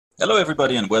Hello,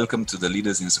 everybody, and welcome to the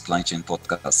Leaders in Supply Chain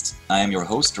podcast. I am your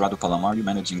host, Radu Palamari,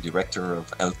 Managing Director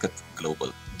of Elcat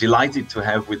Global. Delighted to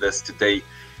have with us today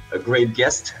a great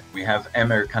guest. We have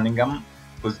Emer Cunningham,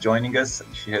 who's joining us.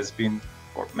 She has been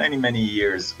for many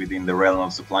years within the realm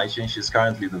of supply chain. She's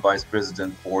currently the Vice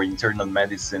President for Internal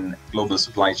Medicine Global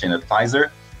Supply Chain at Pfizer.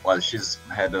 Well, she's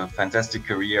had a fantastic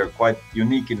career, quite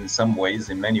unique in some ways,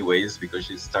 in many ways, because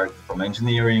she started from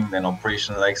engineering, then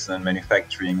operational excellence,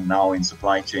 manufacturing, now in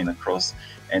supply chain across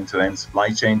end-to-end supply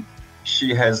chain.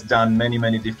 She has done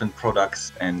many different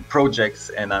products and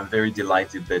projects, and I'm very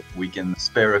delighted that we can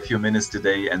spare a few minutes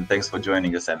today. And thanks for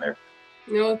joining us, Emer.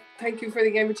 No, thank you for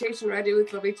the invitation, Radu.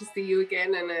 It's lovely to see you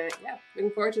again, and looking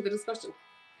forward to the discussion.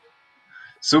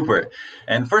 Super.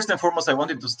 And first and foremost, I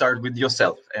wanted to start with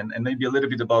yourself and maybe a little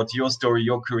bit about your story,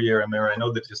 your career, Emer. I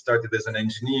know that you started as an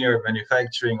engineer,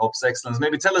 manufacturing, ops excellence.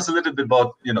 Maybe tell us a little bit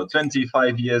about,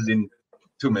 25 years in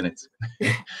 2 minutes.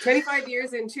 25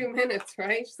 years in 2 minutes,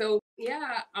 right? So,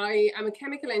 I am a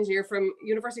chemical engineer from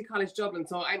University College Dublin.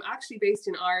 So I'm actually based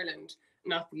in Ireland,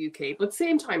 not the UK, but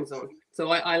same time zone. So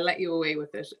I'll let you away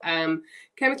with it.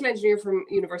 Chemical engineer from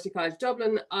University College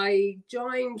Dublin. I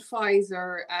joined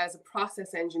Pfizer as a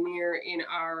process engineer in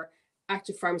our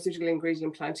active pharmaceutical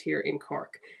ingredient plant here in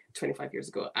Cork 25 years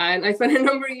ago. And I spent a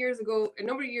number of years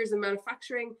in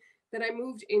manufacturing. Then I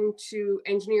moved into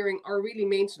engineering, or really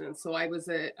maintenance. So I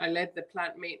led the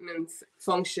plant maintenance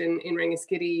function in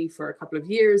Ringaskiddy for a couple of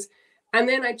years. And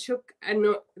then I took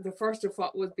the first of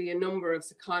what would be a number of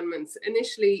secondments,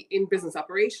 initially in business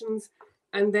operations.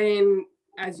 And then,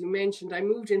 as you mentioned, I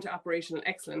moved into operational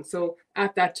excellence. So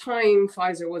at that time,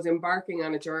 Pfizer was embarking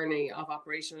on a journey of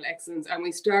operational excellence. And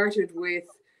we started with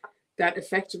that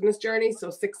effectiveness journey, so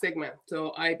Six Sigma.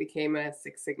 So I became a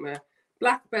Six Sigma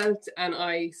black belt, and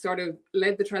I sort of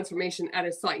led the transformation at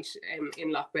a site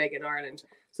in Lochbeg in Ireland.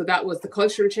 So that was the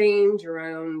cultural change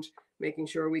around making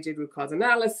sure we did root cause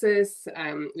analysis,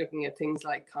 looking at things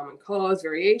like common cause,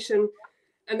 variation.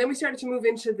 And then we started to move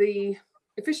into the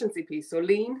efficiency piece, so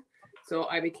lean. So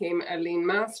I became a lean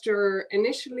master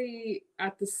initially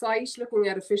at the site, looking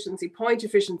at efficiency, point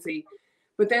efficiency.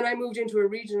 But then I moved into a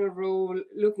regional role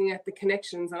looking at the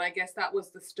connections. And I guess that was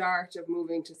the start of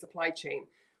moving to supply chain.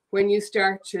 When you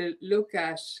start to look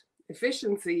at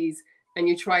efficiencies and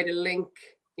you try to link,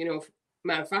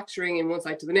 manufacturing in one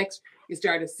side to the next, you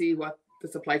start to see what the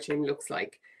supply chain looks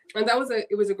like. And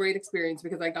it was a great experience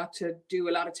because I got to do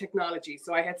a lot of technology.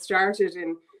 So I had started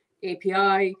in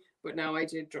API, but now I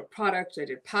did drug product, I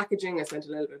did packaging, I spent a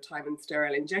little bit of time in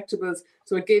sterile injectables.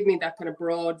 So it gave me that kind of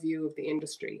broad view of the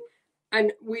industry.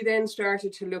 And we then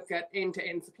started to look at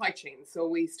end-to-end supply chain. So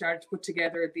we started to put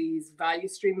together these value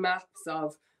stream maps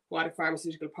of what a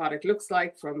pharmaceutical product looks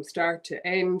like from start to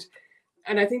end.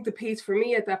 And I think the piece for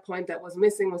me at that point that was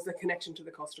missing was the connection to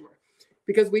the customer,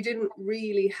 because we didn't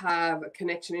really have a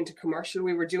connection into commercial.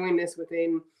 We were doing this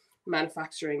within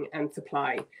manufacturing and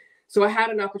supply. So I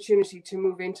had an opportunity to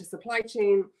move into supply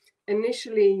chain,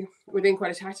 initially within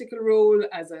quite a tactical role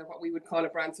as what we would call a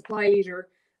brand supply leader,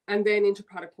 and then into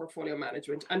product portfolio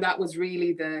management. And that was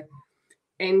really the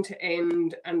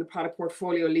end-to-end, and the product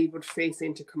portfolio lead would face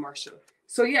into commercial.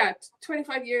 So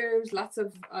 25 years, lots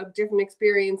of different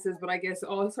experiences, but I guess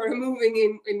all sort of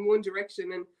moving in one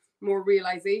direction, and more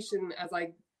realization as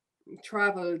I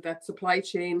traveled that supply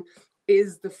chain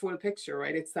is the full picture,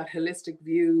 right? It's that holistic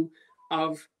view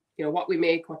of what we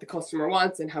make, what the customer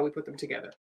wants, and how we put them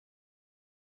together.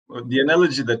 Well, the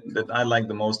analogy that I like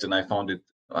the most, and I found it,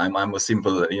 I'm a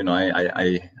simple,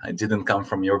 I didn't come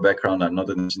from your background. I'm not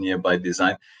an engineer by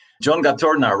design. John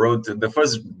Gatorna wrote the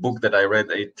first book that I read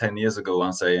 8-10 years ago,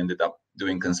 once I ended up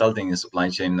doing consulting in supply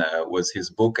chain, was his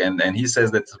book. And he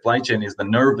says that supply chain is the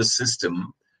nervous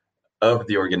system of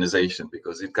the organization,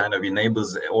 because it kind of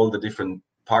enables all the different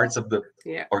parts of the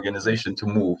organization to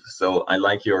move. So I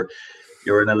like your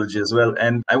analogy as well.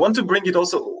 And I want to bring it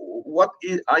also,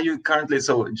 are you currently,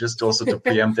 so just also to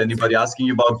preempt anybody asking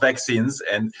you about vaccines,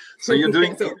 and so you're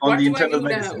doing on the internal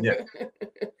medicine. Yeah.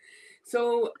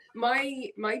 So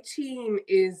my team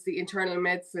is the internal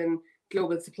medicine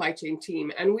global supply chain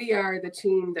team, and we are the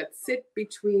team that sit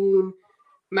between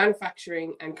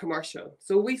manufacturing and commercial.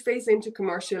 So we face into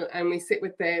commercial and we sit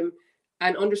with them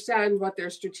and understand what their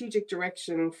strategic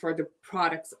direction for the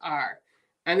products are.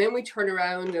 And then we turn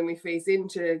around and we face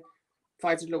into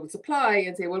Pfizer Global Supply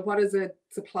and say, well, what does a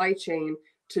supply chain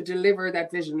to deliver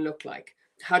that vision look like?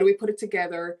 How do we put it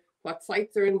together? What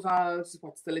sites are involved?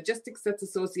 What's the logistics that's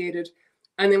associated?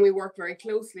 And then we work very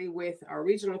closely with our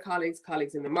regional colleagues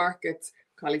in the markets,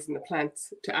 colleagues in the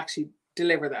plants to actually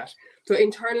deliver that. So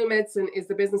internal medicine is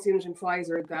the business unit in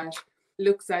Pfizer that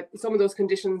looks at some of those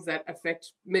conditions that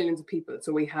affect millions of people.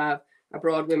 So we have a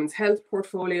broad women's health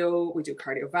portfolio, we do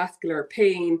cardiovascular,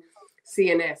 pain,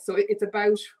 CNS. So it's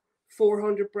about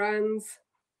 400 brands,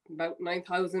 about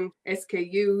 9,000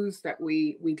 SKUs that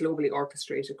we globally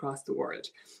orchestrate across the world.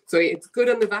 So it's good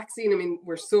on the vaccine. I mean,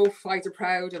 we're so Pfizer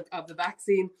proud of the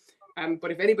vaccine.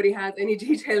 But if anybody has any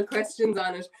detailed questions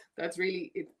on it, that's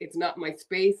really, it's not my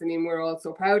space. I mean, we're all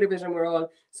so proud of it and we're all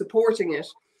supporting it.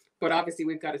 But obviously,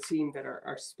 we've got a team that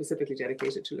are specifically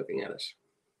dedicated to looking at it.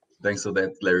 Thanks for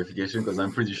that clarification, because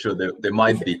I'm pretty sure there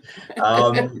might be.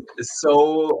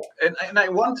 So, and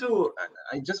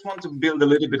I just want to build a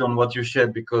little bit on what you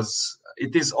shared, because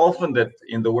it is often that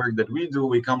in the work that we do,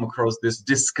 we come across this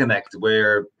disconnect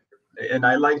where, and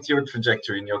I liked your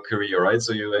trajectory in your career, right?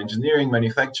 So you're engineering,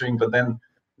 manufacturing, but then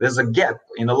there's a gap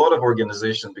in a lot of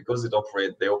organizations because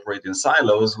they operate in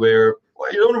silos where,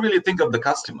 well, you don't really think of the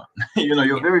customer.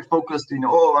 You're very focused in,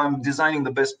 I'm designing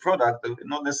the best product,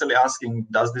 not necessarily asking,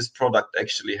 does this product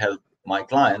actually help my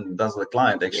client? Does the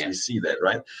client actually see that,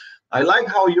 right? I like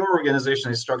how your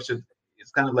organization is structured.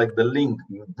 It's kind of like the link,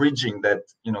 bridging that,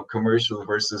 commercial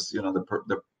versus,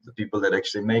 the people that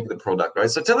actually make the product, right?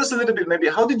 So tell us a little bit, maybe,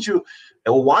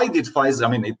 why did Pfizer,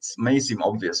 I mean, it may seem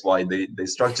obvious why they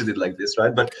structured it like this,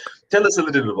 right? But tell us a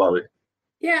little bit about it.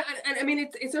 Yeah, and I mean,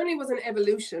 it certainly was an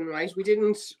evolution, right?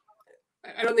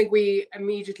 I don't think we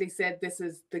immediately said this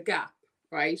is the gap,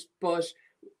 right? But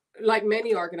like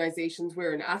many organizations,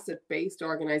 we're an asset-based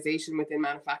organization within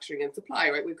manufacturing and supply,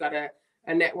 right? We've got a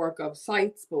network of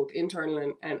sites, both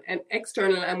internal and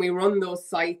external, and we run those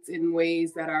sites in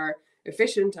ways that are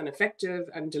efficient and effective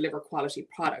and deliver quality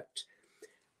product.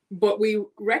 But we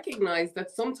recognize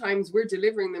that sometimes we're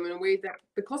delivering them in a way that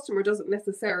the customer doesn't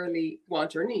necessarily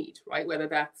want or need, right? Whether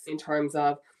that's in terms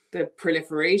of the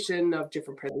proliferation of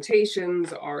different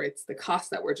presentations or it's the cost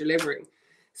that we're delivering.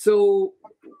 So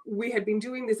we had been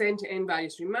doing this end-to-end value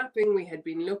stream mapping. We had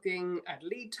been looking at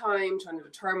lead time, trying to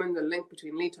determine the link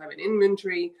between lead time and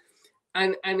inventory.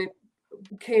 And it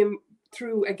came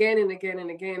through again and again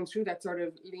and again through that sort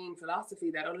of lean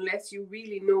philosophy that unless you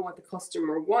really know what the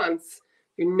customer wants,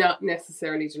 you're not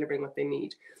necessarily delivering what they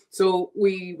need. So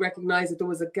we recognized that there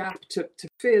was a gap to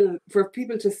fill for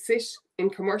people to sit in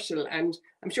commercial. And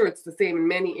I'm sure it's the same in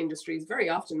many industries. Very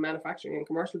often manufacturing and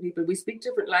commercial people, we speak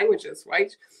different languages,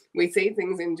 right? We say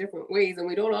things in different ways and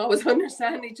we don't always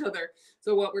understand each other.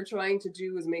 So what we're trying to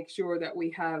do is make sure that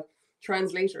we have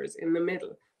translators in the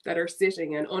middle that are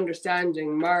sitting and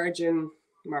understanding margin,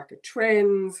 market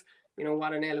trends,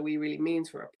 what an LOE really means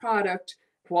for a product,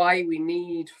 why we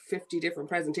need 50 different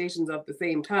presentations of the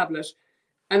same tablet,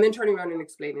 and then turning around and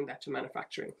explaining that to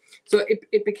manufacturing. So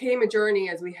it became a journey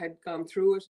as we had gone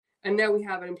through it. And now we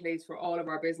have it in place for all of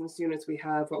our business units. We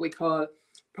have what we call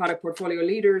product portfolio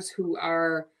leaders who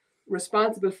are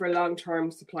responsible for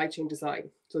long-term supply chain design.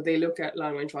 So they look at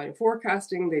long-range volume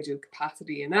forecasting, they do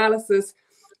capacity analysis,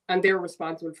 and they're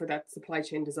responsible for that supply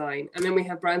chain design. And then we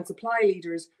have brand supply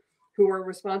leaders who are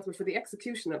responsible for the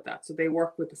execution of that. So they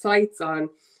work with the sites on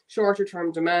shorter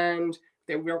term demand.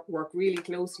 They work really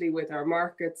closely with our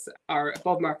markets, our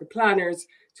above market planners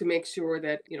to make sure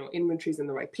that, inventory's in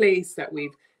the right place, that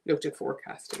we've looked at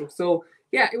forecasting. So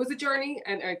yeah, it was a journey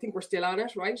and I think we're still on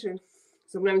it, right? And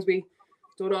sometimes we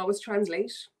don't always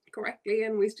translate correctly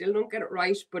and we still don't get it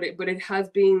right, but it has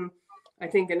been, I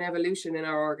think, an evolution in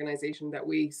our organization that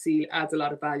we see adds a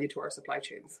lot of value to our supply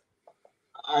chains.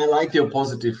 I like your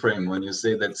positive frame when you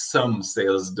say that some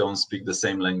sales don't speak the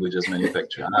same language as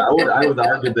manufacturing. I would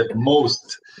argue that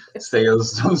most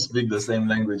sales don't speak the same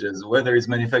language as whether it's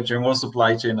manufacturing or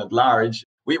supply chain at large.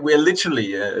 We're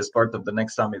literally, as part of the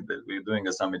next summit, that we're doing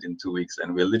a summit in 2 weeks,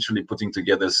 and we're literally putting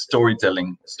together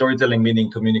storytelling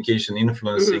meaning communication,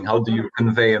 influencing, how do you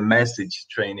convey a message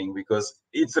training, because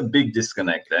it's a big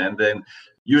disconnect. And then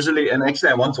usually, and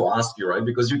actually I want to ask you, right,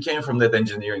 because you came from that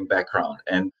engineering background,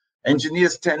 and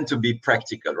engineers tend to be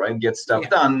practical, right? Get stuff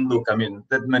done. Look, I mean,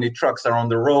 that many trucks are on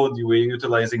the road. We're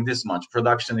utilizing this much.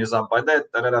 Production is up by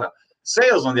that. Da, da, da.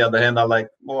 Sales, on the other hand, are like,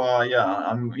 well, yeah,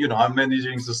 I'm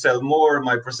managing to sell more.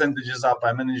 My percentage is up.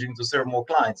 I'm managing to serve more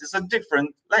clients. It's a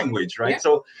different language, right?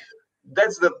 Yeah.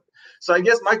 So I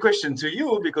guess my question to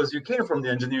you, because you came from the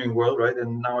engineering world, right?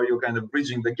 And now you're kind of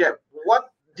bridging the gap. What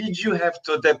did you have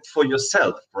to adapt for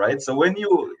yourself, right? So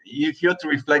if you had to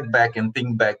reflect back and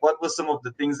think back, what were some of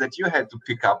the things that you had to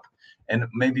pick up, and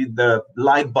maybe the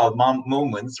light bulb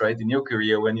moments, right, in your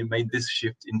career when you made this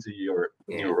shift into your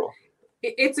new role?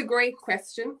 It's a great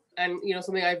question, and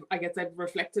something I've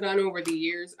reflected on over the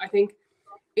years. I think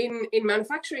in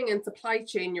manufacturing and supply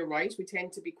chain, you're right. We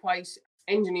tend to be quite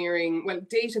engineering, well,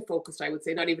 data focused, I would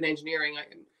say, not even engineering.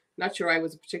 Not sure I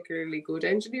was a particularly good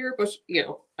engineer, but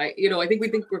I think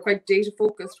we're quite data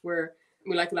focused, where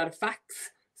we like a lot of facts.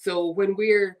 So when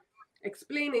we're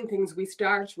explaining things, we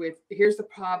start with, here's the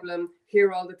problem, here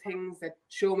are all the things that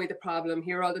show me the problem,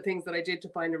 here are all the things that I did to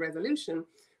find a resolution.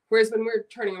 Whereas when we're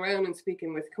turning around and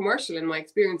speaking with commercial, in my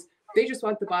experience, they just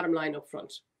want the bottom line up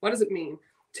front. What does it mean?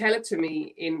 Tell it to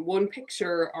me in one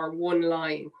picture or one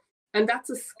line. And that's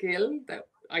a skill that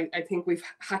I think we've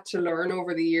had to learn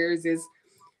over the years. Is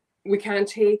we can't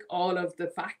take all of the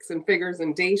facts and figures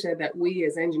and data that we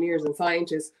as engineers and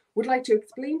scientists would like to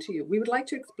explain to you. We would like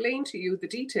to explain to you the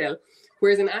detail,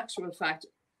 whereas in actual fact,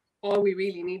 all we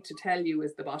really need to tell you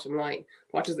is the bottom line.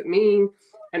 What does it mean?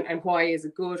 And why is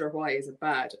it good or why is it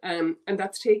bad? And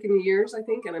that's taken years, I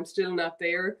think, and I'm still not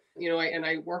there.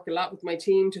 I work a lot with my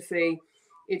team to say,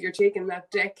 if you're taking that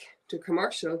deck to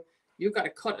commercial, you've got to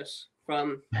cut it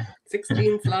from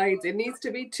 16 slides. It needs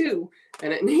to be 2,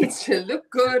 and it needs to look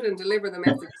good and deliver the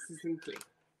message succinctly.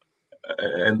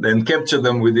 And then capture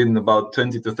them within about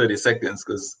 20 to 30 seconds,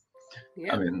 because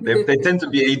I mean, they tend to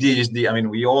be ADHD. I mean,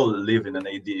 we all live in an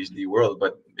ADHD world,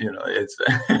 but it's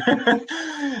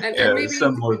and maybe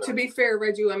to be fair,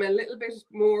 Raju, I'm a little bit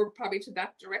more probably to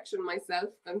that direction myself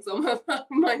than some of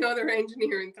my other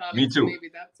engineering colleagues. Me too. Maybe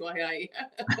that's why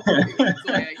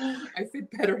I fit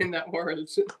better in that world.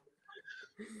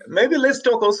 Maybe let's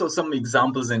talk also some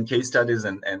examples and case studies,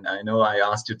 and I know I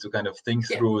asked you to kind of think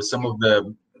through some of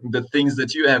the things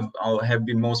that you have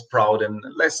been most proud, and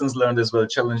lessons learned as well,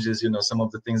 challenges, some of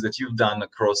the things that you've done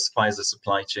across Pfizer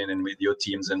supply chain and with your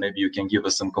teams, and maybe you can give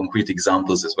us some concrete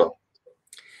examples as well.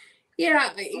 Yeah,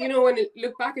 when I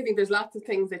look back, I think there's lots of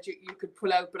things that you could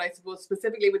pull out, but I suppose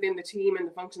specifically within the team and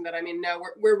the function that I'm in now,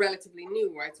 we're relatively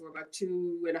new, right? So we're about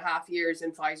 2.5 years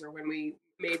in Pfizer when we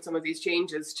made some of these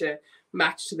changes to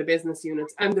match to the business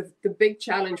units. And the big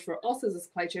challenge for us as a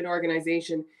supply chain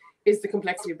organization is the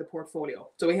complexity of the portfolio.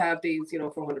 So we have these,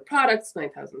 400 products,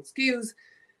 9,000 SKUs.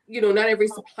 Not every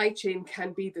supply chain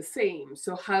can be the same.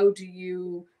 So how do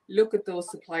you look at those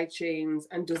supply chains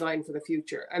and design for the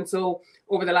future? And so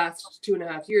over the last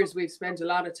 2.5 years, we've spent a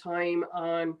lot of time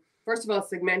on, first of all,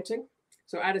 segmenting.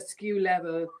 So at a SKU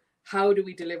level, how do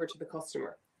we deliver to the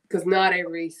customer? Because not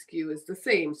every SKU is the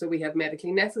same. So we have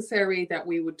medically necessary that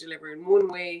we would deliver in one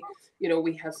way.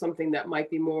 We have something that might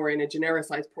be more in a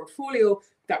genericized portfolio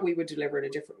that we would deliver in a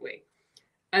different way.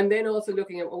 And then also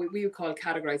looking at what we would call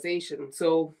categorization.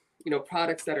 So,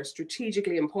 products that are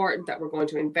strategically important that we're going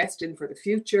to invest in for the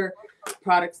future,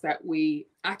 products that we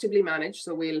actively manage,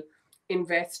 so we'll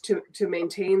invest to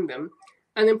maintain them,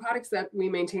 and then products that we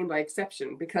maintain by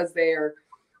exception because they're,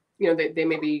 they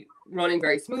may be running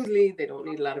very smoothly, they don't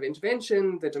need a lot of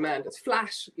intervention, the demand is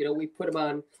flat, we put them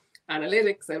on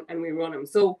analytics and we run them.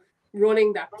 So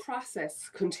running that process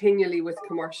continually with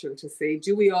commercial to say,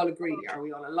 do we all agree? Are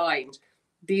we all aligned?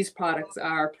 These products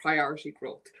are priority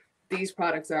growth. These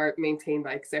products are maintained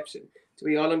by exception. Do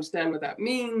we all understand what that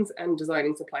means? And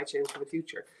designing supply chains for the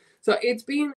future. So it's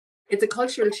a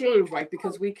cultural change, right?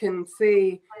 Because we can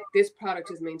say this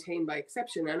product is maintained by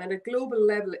exception, and at a global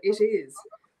level it is.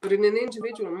 But in an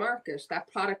individual market, that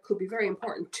product could be very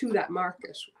important to that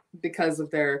market because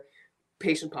of their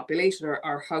patient population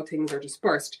or how things are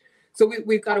dispersed. So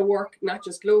we've got to work not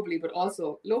just globally, but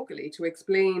also locally to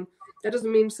explain. That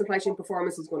doesn't mean supply chain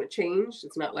performance is going to change.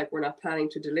 It's not like we're not planning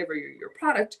to deliver your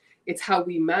product. It's how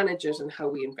we manage it and how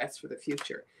we invest for the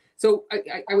future. So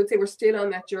I would say we're still on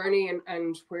that journey,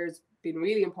 and where it's been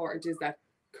really important is that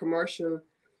commercial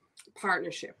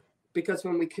partnership, because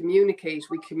when we communicate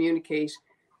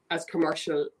as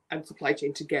commercial and supply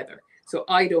chain together. So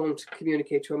I don't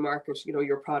communicate to a market,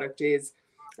 your product is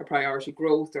a priority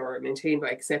growth or maintained by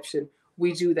exception.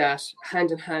 We do that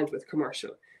hand in hand with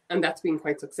commercial. And that's been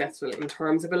quite successful in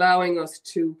terms of allowing us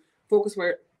to focus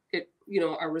where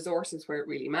our resources where it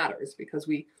really matters, because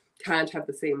we can't have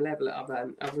the same level of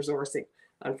resourcing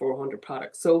on 400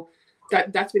 products. So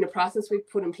that's been a process we've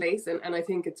put in place, and I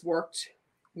think it's worked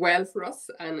well for us.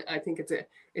 And I think it's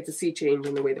a sea change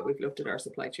in the way that we've looked at our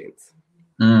supply chains.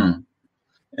 Mm.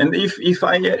 And if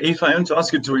I want to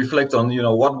ask you to reflect on,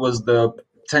 what was the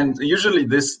 10, usually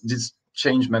this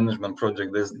change management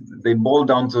project, they boil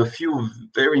down to a few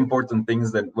very important things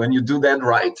that when you do that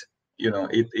right,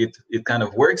 it kind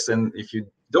of works, and if you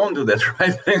don't do that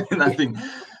right, then nothing.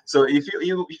 So if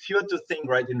you had to think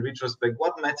right in retrospect,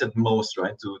 what mattered most,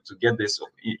 right, to get this?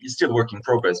 It's still work in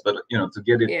progress, but to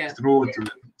get it through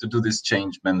to do this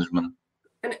change management.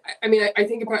 And I mean, I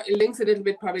think it links a little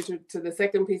bit probably to the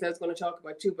second piece I was going to talk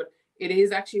about too, but it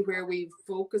is actually where we've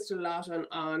focused a lot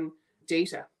on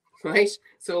data. Right.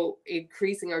 So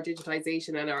increasing our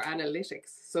digitization and our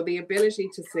analytics. So the ability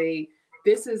to say,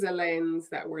 this is a lens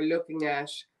that we're looking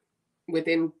at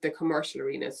within the commercial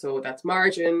arena. So that's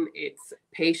margin, it's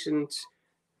patient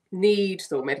need,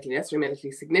 so medically necessary,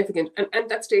 medically significant, and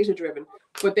that's data driven.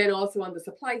 But then also on the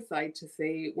supply side to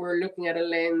say, we're looking at a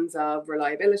lens of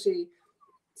reliability,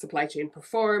 supply chain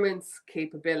performance,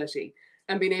 capability,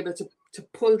 and being able to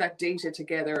pull that data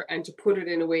together and to put it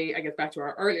in a way, I get back to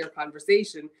our earlier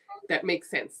conversation, that makes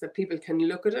sense, that people can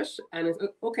look at it and it's,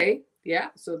 okay, yeah,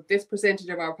 so this percentage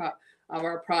of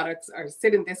our products are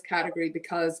sit in this category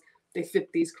because they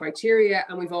fit these criteria,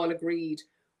 and we've all agreed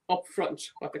upfront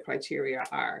what the criteria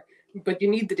are. But you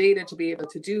need the data to be able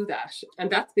to do that, and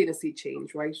that's been a sea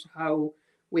change, right? How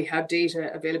we have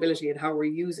data availability and how we're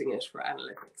using it for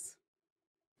analytics.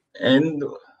 And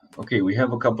okay, we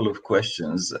have a couple of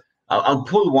questions. I'll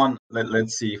pull one.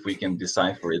 Let's see if we can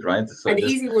decipher it, right? So an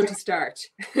easy one to start.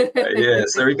 Yeah,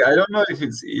 Sarika, I don't know if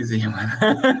it's easy,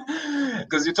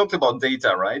 because you talked about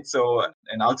data, right? So,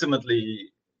 and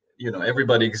ultimately,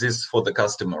 everybody exists for the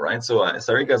customer, right? So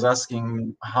Sarika's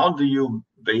asking, how do you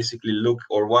basically look,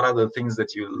 or what are the things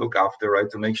that you look after, right,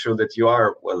 to make sure that you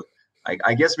are, well,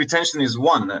 I guess retention is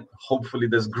one. Hopefully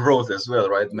there's growth as well,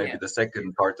 right? Maybe the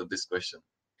second part of this question.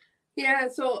 Yeah,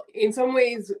 so in some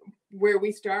ways, where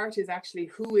we start is actually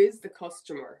who is the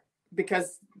customer,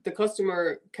 because the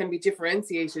customer can be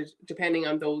differentiated depending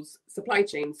on those supply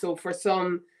chains. So for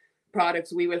some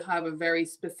products, we will have a very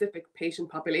specific patient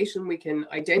population. We can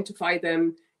identify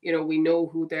them. We know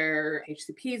who their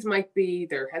HCPs might be,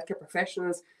 their healthcare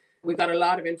professionals. We've got a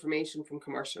lot of information from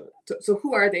commercial. So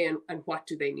who are they and what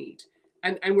do they need?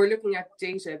 And we're looking at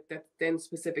data that's then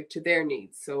specific to their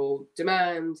needs. So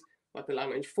demand, what the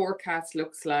long-range forecast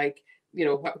looks like,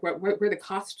 where the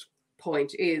cost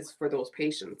point is for those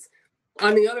patients.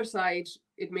 On the other side,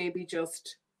 it may be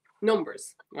just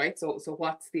numbers, right? So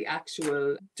what's the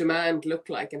actual demand look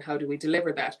like and how do we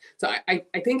deliver that? So I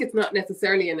think it's not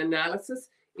necessarily an analysis.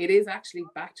 It is actually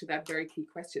back to that very key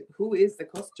question. Who is the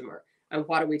customer and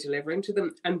what are we delivering to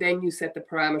them? And then you set the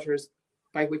parameters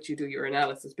by which you do your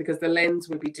analysis, because the lens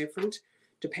will be different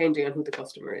depending on who the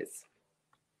customer is.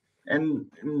 And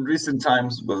in recent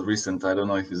times, I don't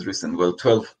know if it's recent,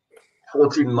 12,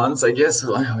 14 months, I guess,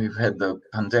 we've had the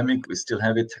pandemic, we still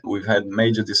have it. We've had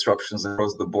major disruptions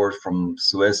across the board, from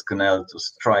Suez Canal to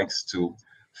strikes to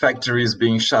factories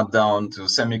being shut down to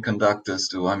semiconductors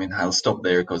to, I'll stop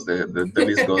there because the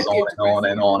list goes on and on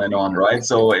and on and on, right?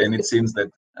 So, and it seems that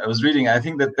I was reading, I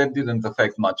think that didn't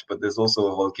affect much, but there's also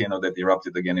a volcano that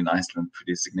erupted again in Iceland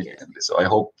pretty significantly. So I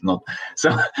hope not. So,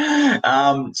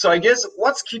 so I guess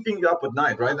what's keeping you up at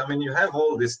night, right? You have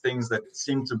all these things that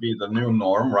seem to be the new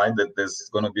norm, right? That there's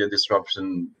going to be a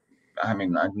disruption.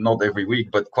 Not every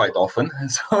week, but quite often.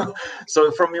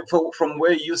 So from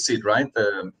where you sit, right?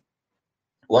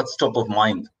 What's top of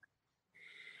mind?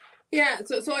 Yeah,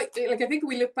 so I think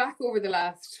we look back over the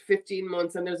last 15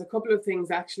 months, and there's a couple of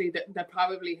things actually that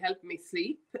probably help me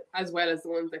sleep, as well as the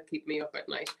ones that keep me up at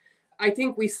night. I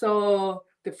think we saw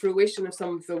the fruition of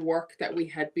some of the work that we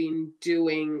had been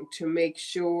doing to make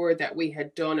sure that we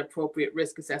had done appropriate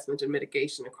risk assessment and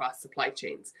mitigation across supply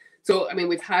chains. So,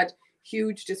 we've had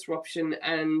huge disruption,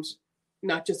 and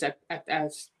not just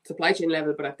at supply chain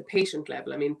level, but at the patient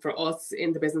level. For us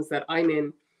in the business that I'm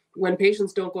in, when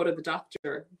patients don't go to the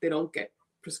doctor, they don't get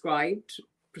prescribed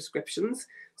prescriptions.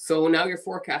 So now your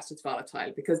forecast is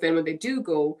volatile, because then when they do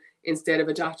go, instead of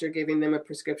a doctor giving them a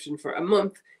prescription for a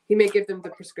month, he may give them the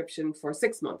prescription for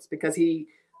 6 months, because he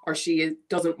or she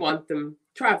doesn't want them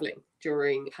traveling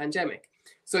during pandemic.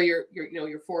 So your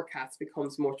forecast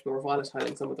becomes much more volatile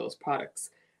in some of those products.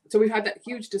 So we've had that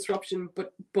huge disruption,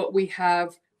 but we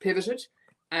have pivoted.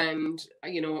 And,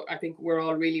 I think we're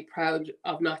all really proud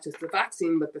of not just the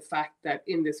vaccine, but the fact that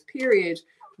in this period,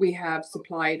 we have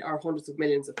supplied our hundreds of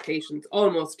millions of patients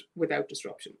almost without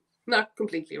disruption. Not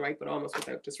completely, right, but almost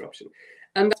without disruption.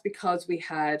 And that's because we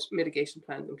had mitigation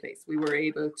plans in place. We were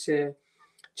able to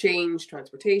change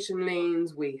transportation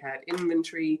lanes. We had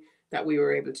inventory that we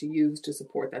were able to use to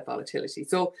support that volatility.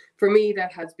 So for me,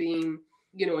 that has been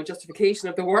a justification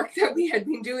of the work that we had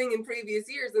been doing in previous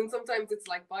years. And sometimes it's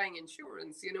like buying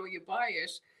insurance, you buy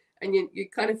it and you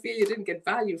kind of feel you didn't get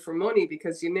value for money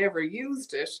because you never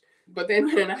used it. But then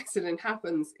when an accident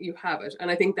happens, you have it. And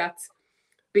I think that's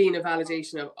been a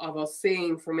validation of us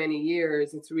saying for many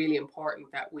years, it's really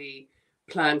important that we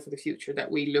plan for the future,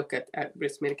 that we look at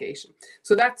risk mitigation.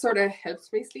 So that sort of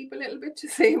helps me sleep a little bit, to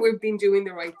say we've been doing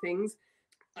the right things.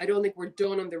 I don't think we're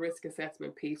done on the risk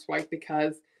assessment piece, right?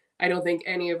 Because I don't think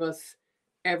any of us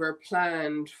ever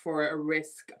planned for a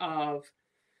risk of,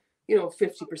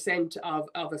 50%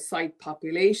 of a site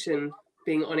population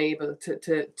being unable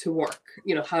to work.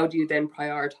 How do you then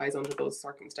prioritize under those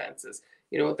circumstances?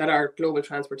 That our global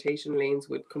transportation lanes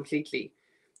would completely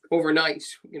overnight,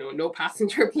 no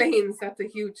passenger planes. That's a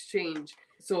huge change.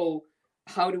 So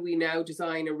how do we now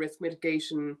design a risk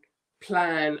mitigation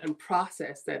plan and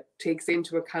process that takes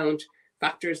into account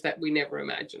factors that we never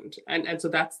imagined? And so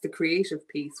that's the creative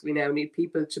piece. We now need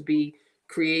people to be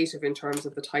creative in terms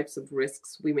of the types of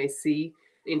risks we may see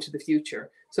into the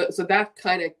future. So that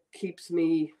kind of keeps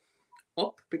me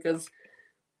up, because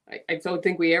I don't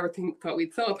think we ever thought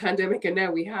we'd saw a pandemic, and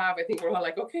now we have. I think we're all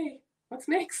like, okay, what's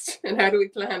next, and how do we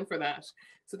plan for that?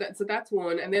 So that's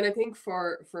one. And then I think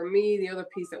for me, the other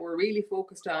piece that we're really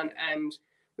focused on, and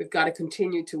we've got to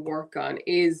continue to work on,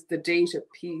 is the data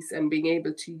piece, and being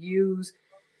able to use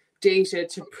data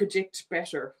to predict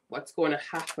better what's going to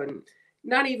happen,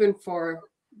 not even for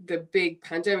the big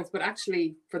pandemics, but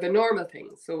actually for the normal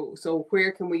things. So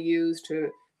where can we use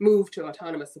to move to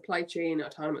autonomous supply chain,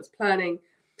 autonomous planning,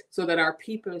 so that our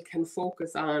people can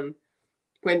focus on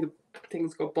when the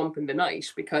things go bump in the night,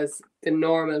 because the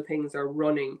normal things are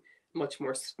running much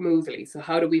more smoothly. So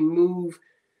how do we move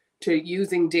to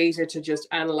using data to just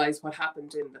analyze what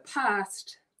happened in the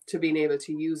past, to being able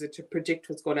to use it to predict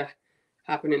what's going to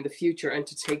happen in the future and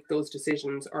to take those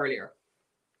decisions earlier?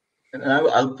 And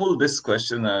I'll pull this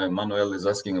question. Manuel is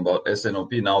asking about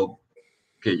SNOP now.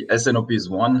 Okay, SNOP is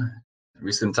one.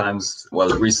 Recent times,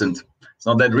 recent. It's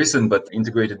not that recent, but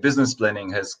integrated business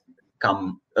planning has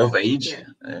come of age,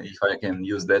 if I can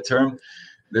use that term.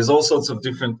 There's all sorts of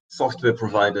different software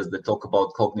providers that talk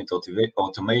about cognitive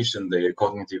automation,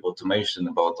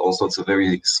 about all sorts of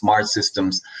very smart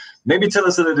systems. Maybe tell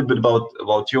us a little bit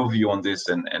about your view on this,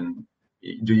 and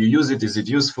do you use it? Is it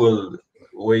useful?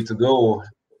 Way to go?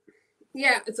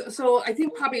 Yeah, so I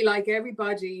think probably like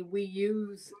everybody, we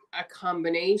use a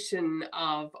combination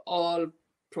of all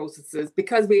processes,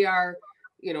 because we are,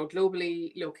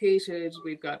 globally located.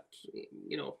 We've got,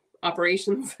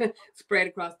 operations spread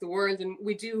across the world, and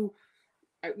we do,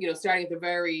 starting at the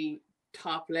very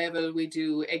top level, we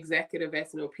do executive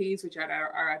SNOPs, which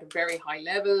are at a very high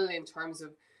level in terms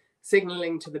of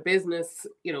signaling to the business,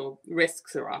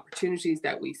 risks or opportunities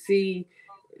that we see.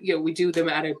 We do them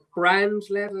at a brand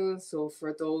level. So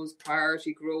for those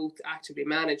priority growth, actively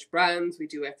managed brands, we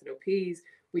do SNOPs.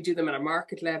 We do them at a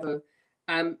market level.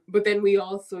 But then we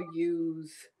also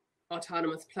use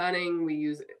autonomous planning. We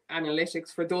use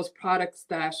analytics for those products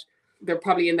that they're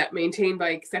probably in that maintained by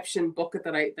exception bucket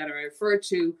that I referred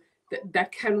to,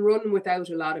 that can run without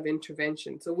a lot of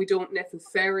intervention. So we don't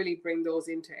necessarily bring those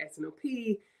into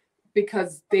SNOP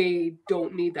because they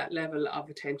don't need that level of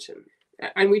attention.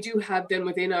 And we do have then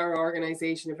within our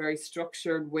organization a very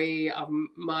structured way of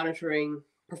monitoring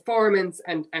performance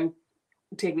and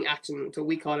taking action. So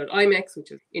we call it IMEX,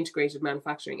 which is Integrated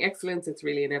Manufacturing Excellence. It's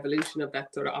really an evolution of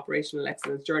that sort of operational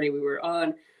excellence journey we were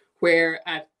on, where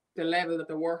at the level that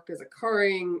the work is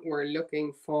occurring, we're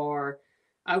looking for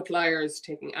outliers,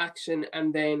 taking action,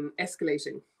 and then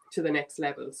escalating to the next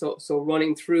level. So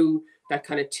running through that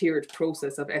kind of tiered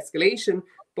process of escalation,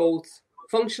 both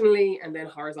functionally and then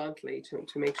horizontally,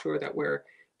 to make sure that we're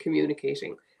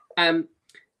communicating.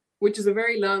 Which is a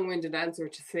very long-winded answer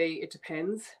to say it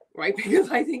depends, right?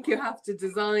 Because I think you have to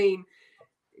design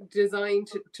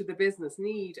to the business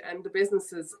need, and the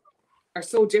businesses are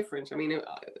so different. I mean,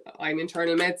 I'm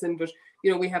internal medicine, but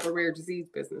we have a rare disease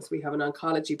business, we have an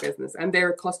oncology business, and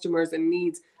their customers and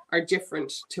needs are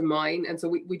different to mine. And so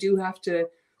we do have to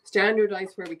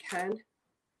standardize where we can,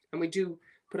 and we do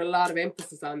put a lot of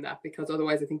emphasis on that, because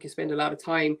otherwise I think you spend a lot of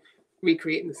time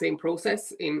recreating the same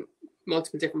process in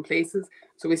multiple different places.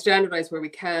 So we standardize where we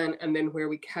can, and then where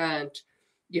we can't,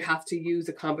 you have to use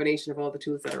a combination of all the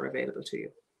tools that are available to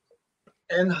you.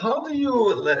 And how do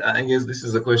you, I guess this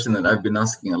is a question that I've been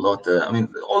asking a lot. I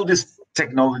mean, all this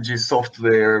technology,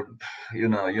 software, you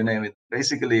name it,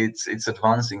 basically it's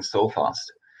advancing so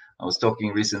fast. I was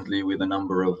talking recently with a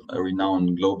number of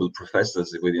renowned global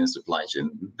professors within supply chain.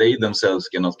 They themselves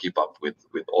cannot keep up with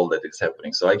all that is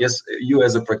happening. So I guess you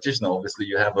as a practitioner, obviously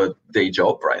you have a day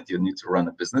job, right? You need to run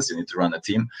a business, you need to run a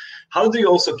team. How do you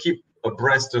also keep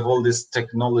abreast of all this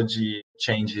technology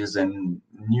changes and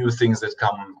new things that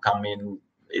come in?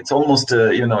 It's almost,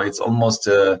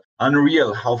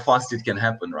 unreal how fast it can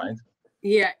happen, right?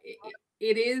 Yeah,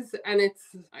 it is, and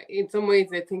it's in some ways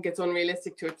I think it's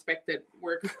unrealistic to expect that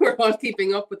we're all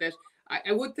keeping up with it.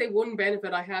 I would say one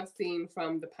benefit I have seen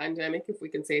from the pandemic, if we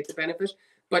can say it's a benefit,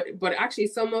 but actually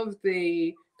some of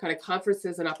the kind of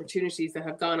conferences and opportunities that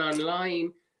have gone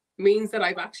online means that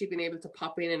I've actually been able to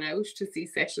pop in and out to see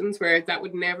sessions where that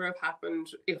would never have happened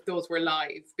if those were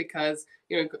live, because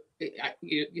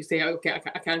you say, okay,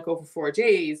 I can't go for 4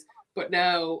 days, but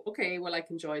now, okay, well, I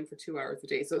can join for 2 hours a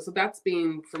day. So that's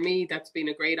been, for me, that's been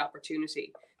a great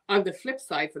opportunity. On the flip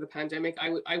side, for the pandemic,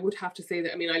 I would have to say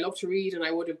that, I mean, I love to read, and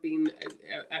I would have been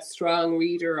a strong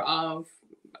reader of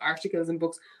articles and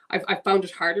books. I've found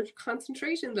it harder to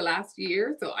concentrate in the last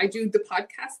year. So I do the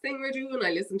podcast thing we're doing.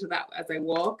 I listen to that as I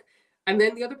walk. And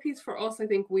then the other piece for us, I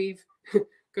think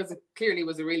because it clearly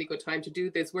was a really good time to do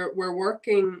this, we're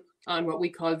working on what we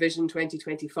call Vision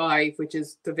 2025, which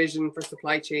is the vision for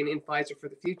supply chain in Pfizer for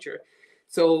the future.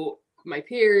 So my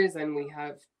peers and we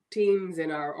have teams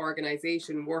in our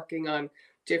organization working on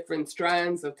different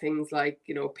strands of things like,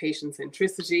 patient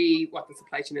centricity, what the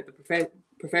supply chain of the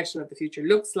profession of the future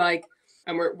looks like.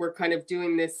 And we're kind of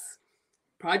doing this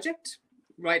project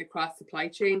right across supply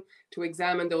chain to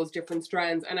examine those different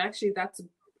strands. And actually, that's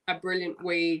a brilliant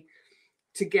way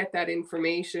to get that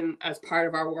information as part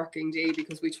of our working day,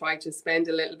 because we try to spend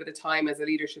a little bit of time as a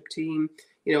leadership team,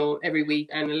 every week,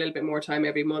 and a little bit more time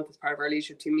every month as part of our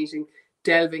leadership team meeting,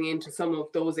 delving into some of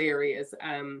those areas.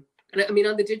 And I mean,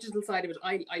 on the digital side of it,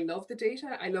 I love the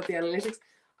data. I love the analytics.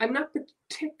 I'm not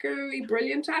particularly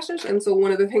brilliant at it. And so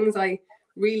one of the things I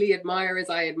really admire is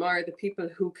I admire the people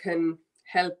who can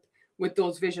help with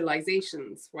those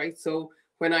visualizations, right? So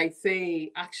when I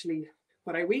say, actually,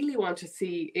 what I really want to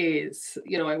see is,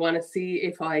 I want to see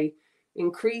if I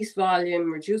increase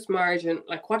volume, reduce margin,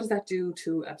 like what does that do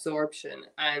to absorption?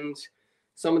 And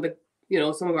some of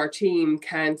our team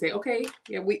can say, okay,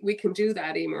 yeah, we can do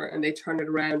that, Emer, and they turn it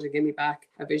around and give me back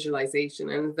a visualization.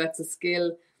 And that's a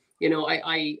skill,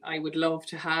 I would love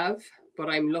to have, but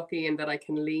I'm lucky in that I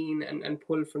can lean and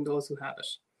pull from those who have it.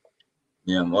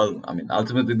 Yeah, well, I mean,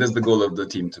 ultimately, that's the goal of the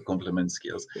team, to complement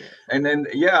skills. Yeah. And then,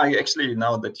 I actually,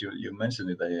 now that you mentioned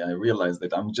it, I realized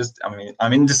that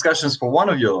I'm in discussions for one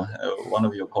of your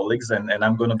colleagues, and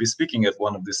I'm going to be speaking at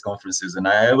one of these conferences. And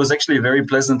I was actually very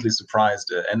pleasantly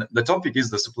surprised. And the topic is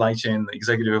the supply chain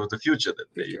executive of the future that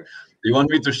they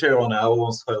want me to share on. I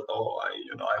almost felt,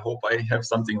 I hope I have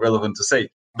something relevant to say.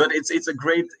 But it's a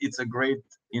great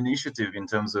initiative in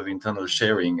terms of internal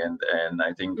sharing, and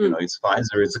I think it's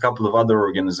Pfizer, it's a couple of other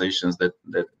organizations that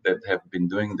have been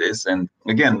doing this. And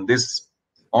again, this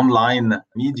online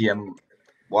medium,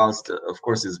 whilst of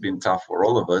course it's been tough for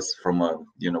all of us from a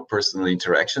personal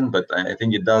interaction, but I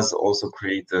think it does also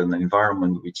create an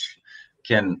environment which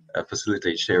can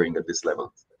facilitate sharing at this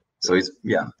level. So it's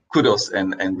kudos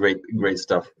and great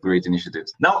stuff, great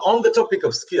initiatives. Now on the topic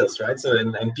of skills, right? So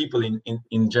and people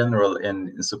in general and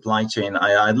in supply chain,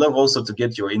 I'd love also to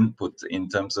get your input in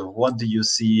terms of what do you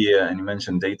see, and you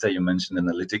mentioned data, you mentioned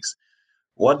analytics.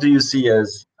 What do you see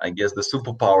as, I guess, the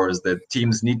superpowers that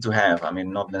teams need to have? I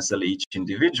mean, not necessarily each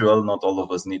individual, not all of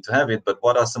us need to have it, but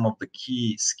what are some of the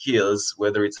key skills,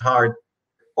 whether it's hard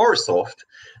or soft,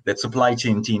 that supply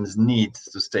chain teams need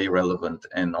to stay relevant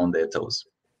and on their toes?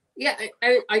 Yeah,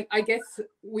 I guess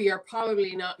we are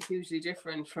probably not hugely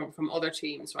different from other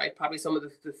teams, right? Probably some of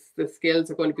the skills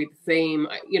are going to be the same.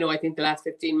 I think the last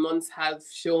 15 months have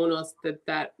shown us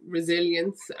that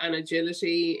resilience and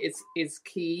agility is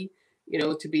key,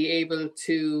 to be able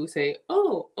to say,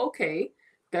 oh, okay,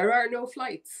 there are no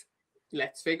flights.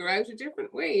 Let's figure out a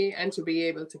different way, and to be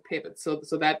able to pivot. So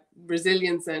that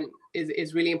resilience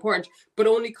is really important, but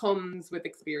only comes with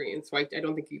experience, right? I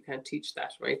don't think you can teach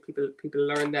that, right? People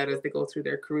learn that as they go through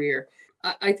their career.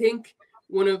 I think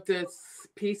one of the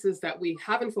pieces that we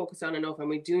haven't focused on enough, and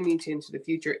we do need to into the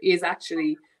future, is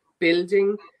actually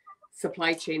building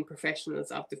supply chain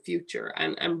professionals of the future.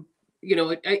 And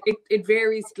it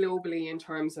varies globally in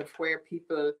terms of where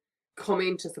people come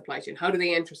into supply chain. How do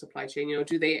they enter supply chain?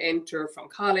 Do they enter from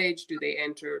college? Do they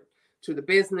enter through the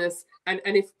business? And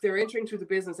if they're entering through the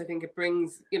business, I think it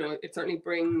brings, it certainly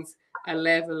brings a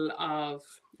level of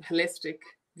holistic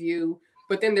view.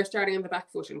 But then they're starting on the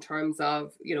back foot in terms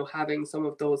of, having some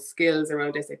of those skills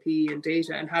around SAP and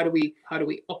data, and how do we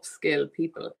upskill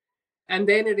people? And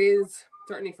then it is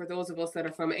certainly for those of us that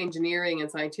are from engineering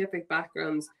and scientific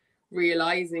backgrounds,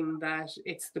 realizing that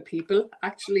it's the people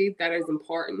actually that is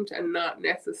important and not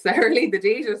necessarily the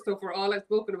data. So for all I've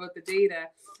spoken about the data,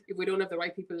 if we don't have the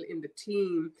right people in the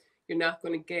team, you're not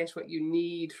going to get what you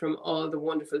need from all the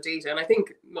wonderful data. And I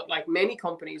think, like many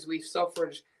companies, we've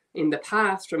suffered in the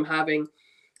past from having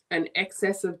an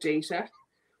excess of data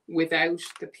without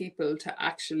the people to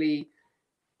actually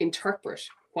interpret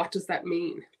what does that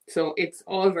mean. So it's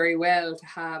all very well to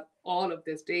have all of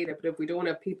this data, but if we don't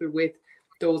have people with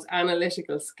those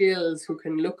analytical skills who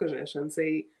can look at it and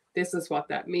say, this is what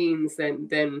that means,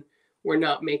 then we're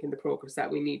not making the progress that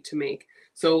we need to make.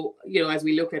 So, you know, as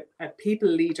we look at people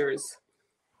leaders,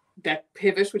 that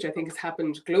pivot, which I think has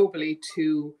happened globally,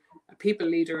 to a people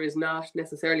leader is not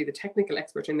necessarily the technical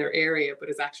expert in their area, but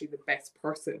is actually the best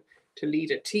person to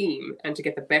lead a team and to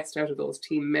get the best out of those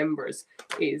team members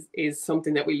is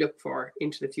something that we look for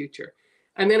into the future.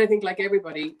 And then I think, like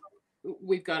everybody,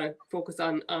 we've got to focus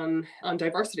on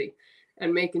diversity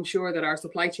and making sure that our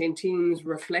supply chain teams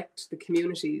reflect the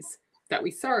communities that we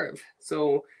serve.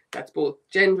 So that's both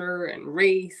gender and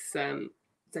race and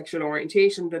sexual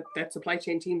orientation, that supply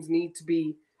chain teams need to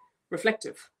be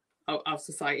reflective of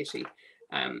society.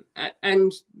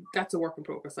 And that's a work in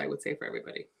progress, I would say, for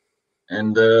everybody.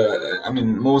 And I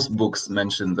mean, most books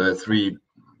mention the three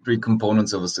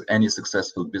components of any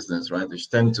successful business, right? Which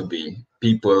tend to be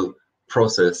people,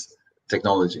 process,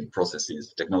 technology,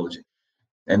 processes, technology.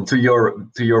 And to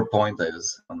your point, I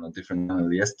was on a different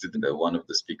panel yesterday. One of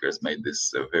the speakers made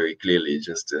this very clearly,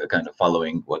 just kind of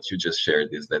following what you just shared,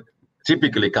 is that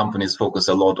typically companies focus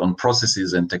a lot on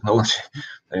processes and technology.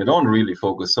 They don't really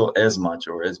focus as much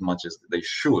as they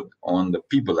should on the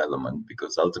people element,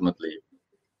 because ultimately,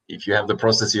 if you have the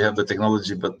process, you have the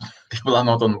technology, but people are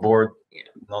not on board,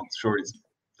 not sure it's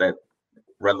that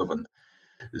relevant.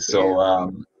 So,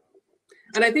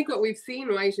 and I think what we've seen,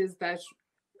 right, is that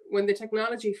when the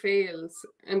technology fails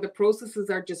and the processes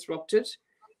are disrupted,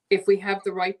 if we have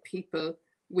the right people,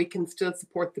 we can still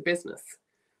support the business.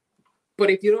 But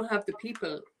if you don't have the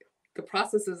people, the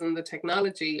processes and the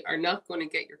technology are not going to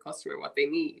get your customer what they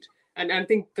need. And I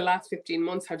think the last 15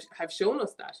 months have shown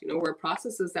us that, you know, where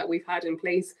processes that we've had in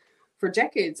place for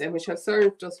decades and which have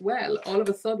served us well, all of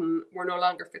a sudden we're no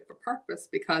longer fit for purpose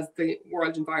because the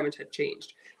world environment had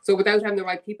changed. So without having the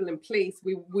right people in place,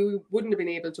 we wouldn't have been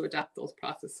able to adapt those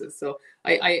processes. So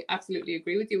I absolutely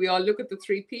agree with you. We all look at the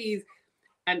 3 Ps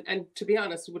and to be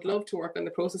honest, would love to work on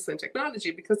the process and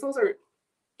technology, because those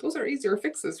are easier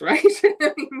fixes, right?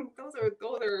 I mean, those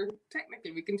are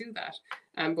technically, we can do that,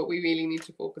 but we really need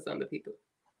to focus on the people.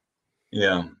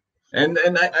 Yeah, and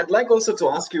I'd like also to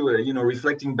ask you, you know,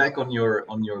 reflecting back on your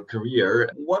career,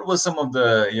 what was some of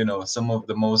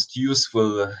the most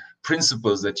useful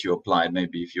principles that you applied?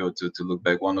 Maybe if you were to look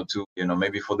back, 1 or 2, you know,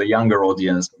 maybe for the younger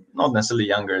audience, not necessarily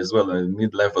younger as well,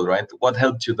 mid-level, right? What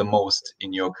helped you the most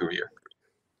in your career?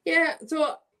 Yeah,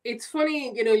 so it's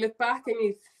funny, you know, look back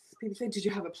and people say, did you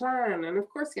have a plan? And of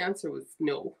course the answer was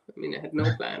no. I mean, I had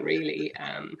no plan really.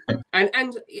 And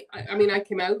I mean, I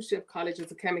came out of college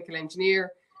as a chemical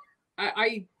engineer.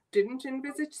 I didn't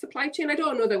envisage supply chain. I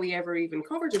don't know that we ever even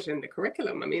covered it in the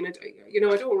curriculum. I mean,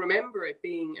 I don't remember it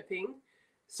being a thing.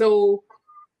 So,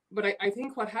 but I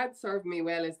think what had served me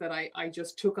well is that I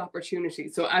just took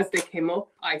opportunities. So as they came up,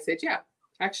 I said, yeah,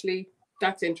 actually,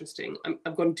 that's interesting.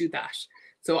 I'm going to do that.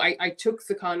 So I took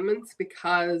secondments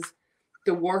because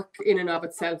the work in and of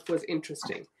itself was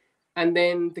interesting. And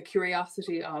then the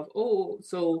curiosity of, oh,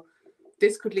 so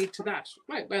this could lead to that.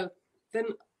 Right, well, then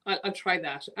I'll try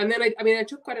that. And then I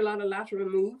took quite a lot of lateral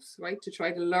moves, right, to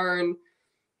try to learn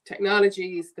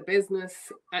technologies, the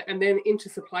business, and then into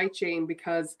supply chain,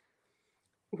 because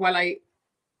while I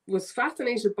was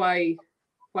fascinated by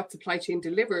what supply chain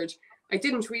delivered, I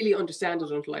didn't really understand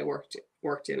it until I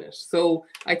worked in it. So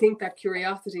I think that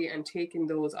curiosity and taking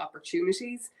those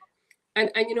opportunities, and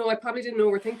you know, I probably didn't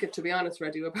overthink it, to be honest,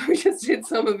 Radu. I probably just did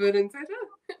some of it and said,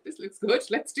 oh, this looks good,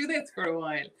 let's do this for a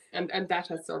while. And that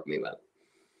has served me well.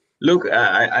 Look,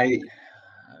 I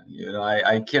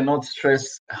cannot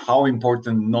stress how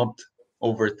important not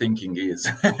overthinking is.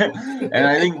 And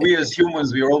I think we as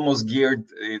humans, we are almost geared,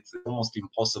 it's almost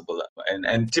impossible.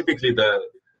 And typically the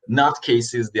nut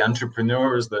cases, the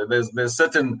entrepreneurs, there's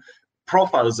certain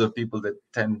profiles of people that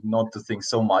tend not to think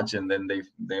so much, and then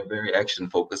they're very action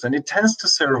focused, and it tends to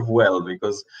serve well,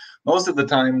 because most of the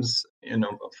times, you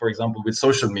know, for example, with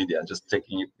social media, just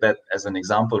taking that as an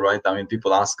example, right? I mean,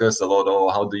 people ask us a lot, oh,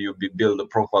 how do you build a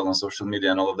profile on social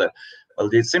media and all of that? Well,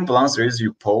 the simple answer is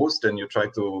you post and you try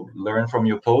to learn from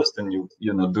your post, and you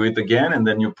do it again, and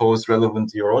then you post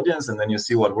relevant to your audience, and then you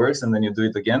see what works, and then you do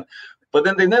it again. But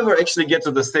then they never actually get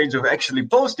to the stage of actually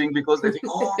posting, because they think,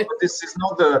 oh, but this is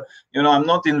not I'm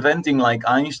not inventing like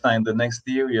Einstein, the next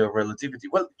theory of relativity.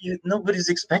 Well, nobody's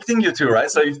expecting you to, right?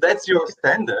 So if that's your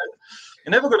standard,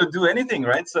 you're never going to do anything,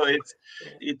 right? So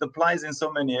it applies in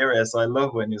so many areas. So I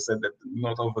love when you said that,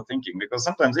 not overthinking, because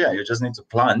sometimes, you just need to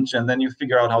plunge and then you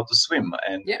figure out how to swim,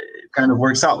 and it kind of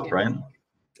works out, right?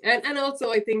 And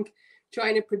also, I think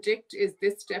trying to predict, is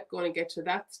this step going to get to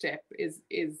that step,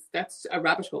 that's a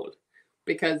rabbit hole,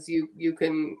 because you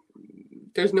can,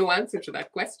 there's no answer to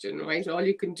that question, right? All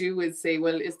you can do is say,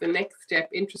 well, is the next step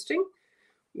interesting?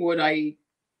 Would I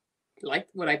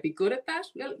would I be good at that?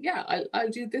 Well, yeah, I'll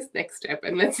do this next step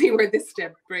and let's see where this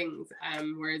step brings.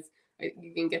 Whereas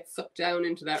you can get sucked down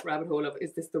into that rabbit hole of,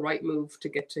 is this the right move to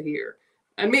get to here?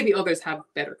 And maybe others have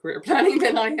better career planning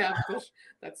than I have, but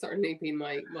that's certainly been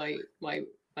my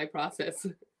process.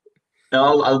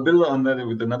 I'll build on that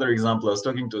with another example. I was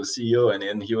talking to a CEO,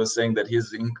 and he was saying that he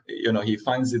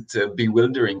finds it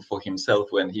bewildering for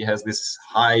himself when he has this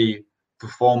high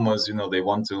performers, they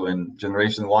want to, and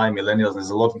Generation Y, millennials,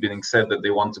 there's a lot being said that they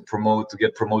want to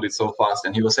get promoted so fast.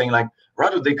 And he was saying, like,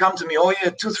 Radu, they come to me, oh yeah,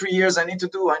 2-3 years I need to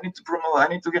promote, I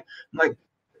need to get, I'm like,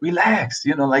 relax,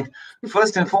 like,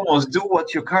 first and foremost, do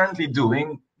what you're currently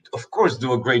doing. Of course,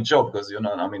 do a great job, because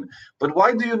but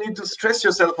why do you need to stress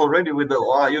yourself already with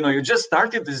you just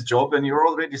started this job and you're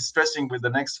already stressing with the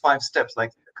next 5 steps?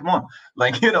 Like, come on,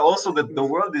 like, also that the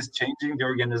world is changing, the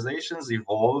organizations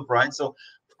evolve, right? So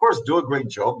of course, do a great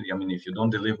job. I mean, if you don't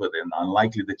deliver, then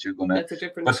unlikely that you're gonna. That's a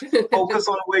different. But focus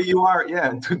on where you are,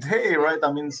 today, right?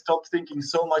 I mean, stop thinking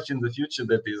so much in the future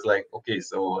that is like, okay,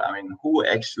 so I mean, who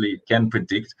actually can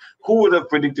predict? Who would have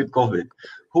predicted COVID?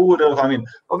 Who would have? I mean,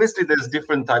 obviously, there's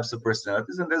different types of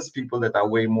personalities, and there's people that are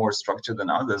way more structured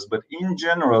than others. But in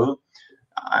general,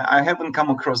 I haven't come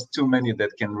across too many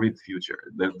that can read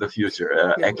the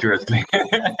future accurately.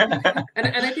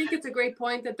 and I think it's a great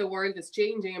point that the world is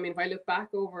changing. I mean, if I look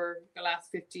back over the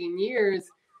last 15 years,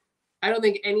 I don't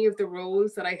think any of the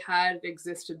roles that I had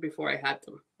existed before I had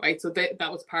them, right? So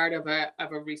that was part of a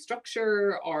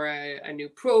restructure or a new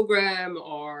program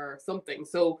or something.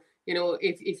 So,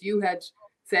 if you had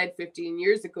said 15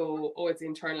 years ago, oh, it's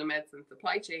internal medicine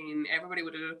supply chain, everybody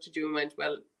would have looked at you and went,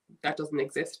 well, that doesn't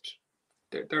exist.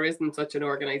 There isn't such an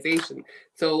organization.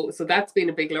 So that's been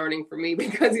a big learning for me,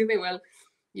 because you think, well,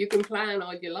 you can plan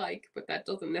all you like, but that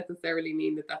doesn't necessarily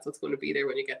mean that that's what's going to be there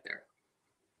when you get there.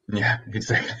 Yeah,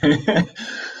 exactly.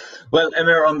 Well,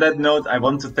 Emer, on that note, I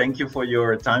want to thank you for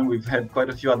your time. We've had quite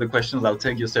a few other questions. I'll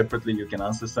take you separately. You can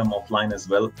answer some offline as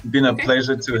well. It's been a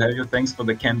pleasure to have you. Thanks for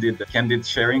the candid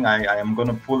sharing. I am going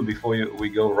to pull before we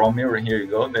go. Romir, here you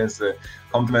go. There's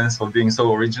compliments for being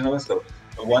so original. So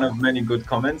one of many good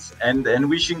comments, and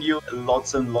wishing you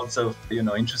lots and lots of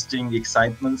interesting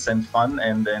excitements and fun,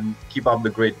 and then keep up the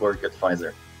great work at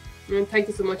Pfizer. And thank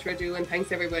you so much, Radu, and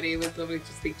thanks everybody. It was lovely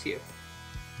to speak to you.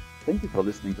 Thank you for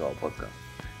listening to our podcast.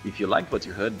 If you liked what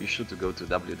you heard, be sure to go to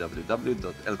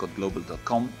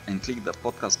www.elcotglobal.com and click the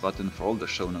podcast button for all the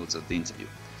show notes of the interview.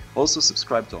 Also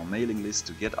subscribe to our mailing list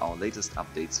to get our latest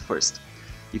updates first.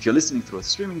 If you're listening through a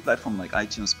streaming platform like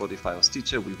iTunes, Spotify or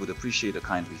Stitcher, we would appreciate a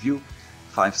kind review.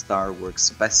 5-star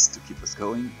works best to keep us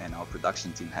going and our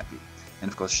production team happy. And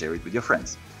of course, share it with your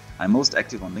friends. I'm most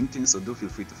active on LinkedIn, so do feel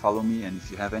free to follow me. And if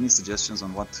you have any suggestions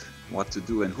on what to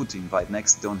do and who to invite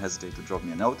next, don't hesitate to drop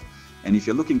me a note. And if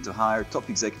you're looking to hire top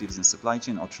executives in supply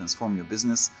chain or transform your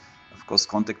business, of course,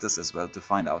 contact us as well to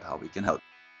find out how we can help.